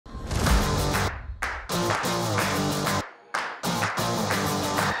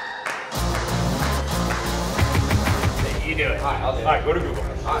I'll do it. All right, go to Google.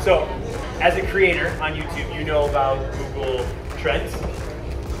 So, as a creator on YouTube, you know about Google Trends.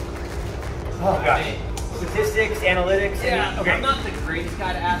 Oh gosh. Statistics, analytics. Yeah, okay. I'm not the greatest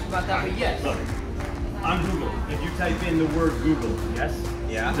guy to ask about that, but yes. Look, on Google, if you type in the word Google, yes?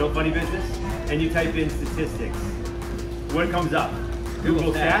 Yeah. No funny business? And you type in statistics, what comes up?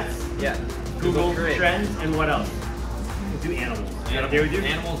 Google Stats? Yeah. Google Trends, and what else? We'll do animals. There we do.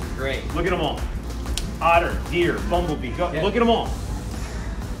 Animals is great. Look at them all. Otter, deer, bumblebee. Go, Yeah. Look at them all.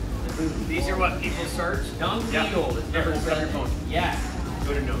 These are what people search. Dung Yeah. beetle. This Here, number open up your 7. phone. Yeah.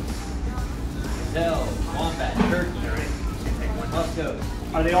 Go to notes. Gazelle, wombat, turkey. All right. Take one. Muskos.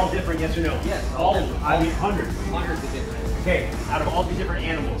 Are they all different, yes or no? Yes, All of them. I mean hundreds. Hundreds of different. Okay, out of all these different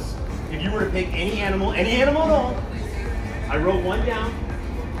animals, if you were to pick any animal at all, I wrote one down.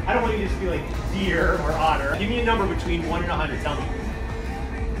 I don't want you to just be like deer or otter. Give me a number between 1 and 100, tell me.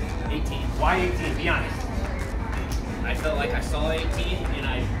 18. Why 18? Be honest. I felt like I saw 18 and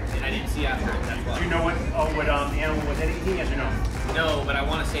I didn't see after it. That's why. Do you know what animal was at 18, yes or no? No, but I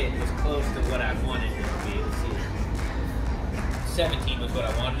want to say it was close to what I wanted it to be. Let's see. 17 was what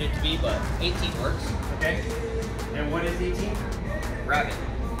I wanted it to be, but 18 works. Okay. And what is 18? Rabbit.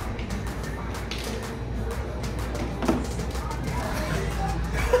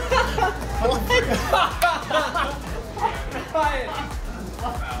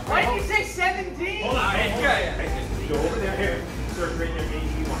 Why did you say 17? Hold on. Go over there. Here. Search right there.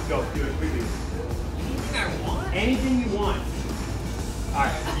 Anything you want. Go. Do it quickly. Anything I want? Anything you want. All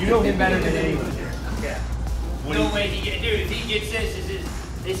right. You know him better than anyone here. Yeah. No way he get, dude. If he gets this,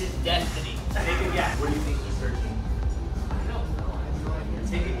 this is destiny. Take a guess. What do you think he's searching? I don't know. I have no idea.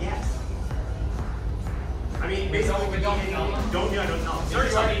 Take a guess. I mean, basically, don't tell him. Don't tell him.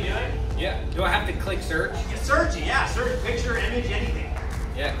 Search already do it? Yeah. Do I have to click search? Search it, yeah. Search picture, image, anything.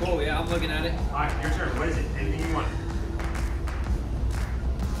 Yeah, cool. Yeah, I'm looking at it. All right, your turn. What is it? Anything you want?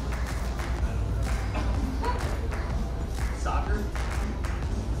 Soccer?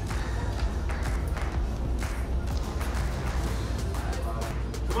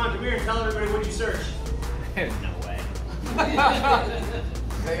 Come on, come here and tell everybody what you search. There's no way.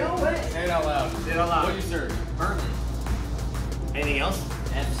 No way. Say it out loud. Say it out loud. What do you search? Merlin. Anything else?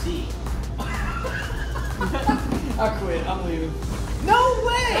 FC. I quit. I'm leaving. No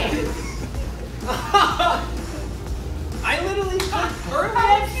way! I literally searched Merlin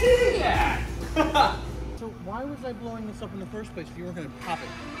FC. Yeah. So why was I blowing this up in the first place if you weren't going to pop it?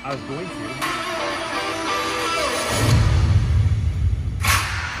 I was going to.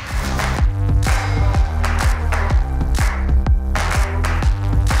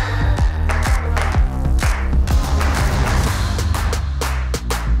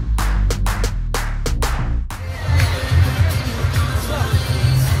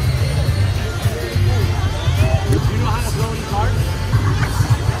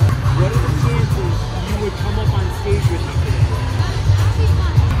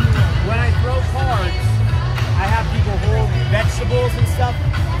 And stuff,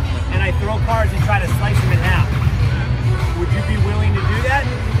 and I throw cards and try to slice them in half. Would you be willing to do that?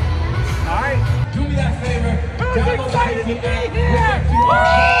 All right. Do me that favor. Download the app.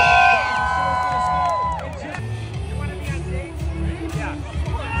 You want to be on stage? Yeah.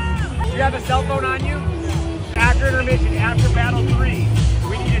 Do you have a cell phone on you? After intermission, after battle 3,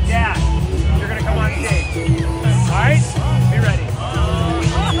 we need a dash. You're gonna come on stage. All right? Be ready.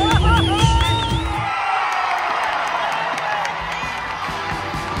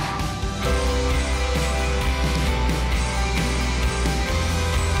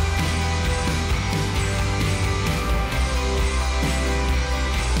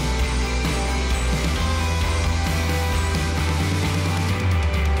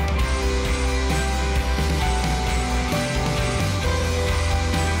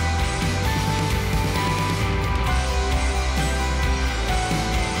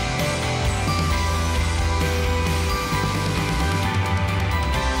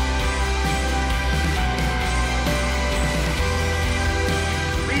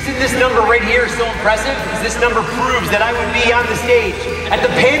 This number right here is so impressive because this number proves that I would be on the stage at the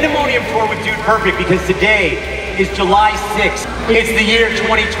Panda-Monium Tour with Dude Perfect, because today is July 6th. It's the year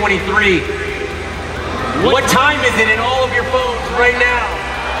 2023. What time is it in all of your phones right now?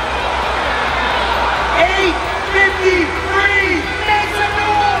 8:53! Make some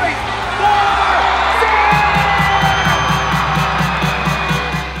noise!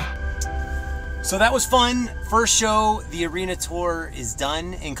 4, 6! So that was fun. First show, the arena tour is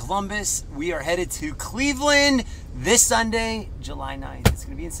done in Columbus. We are headed to Cleveland this Sunday, July 9th. It's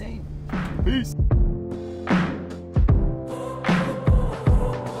gonna be insane. Peace.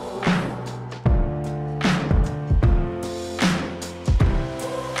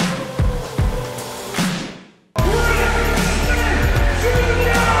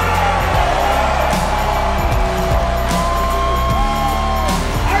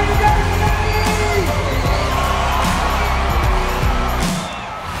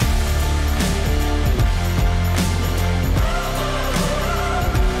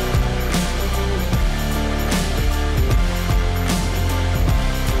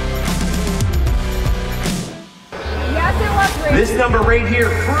 number right here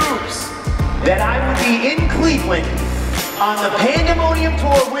proves that I will be in Cleveland on the Panda-Monium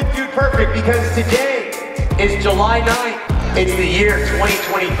Tour with Dude Perfect, because today is July 9th. It's the year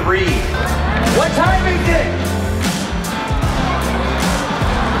 2023. What time is it?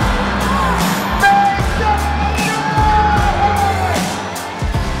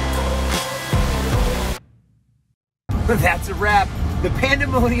 That's a wrap. The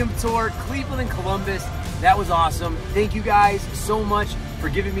Panda-Monium Tour, Cleveland and Columbus. That was awesome. Thank you guys so much for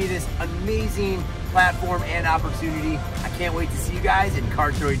giving me this amazing platform and opportunity. I can't wait to see you guys in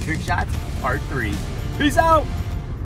Card Throwing Trick Shots Part 3. Peace out.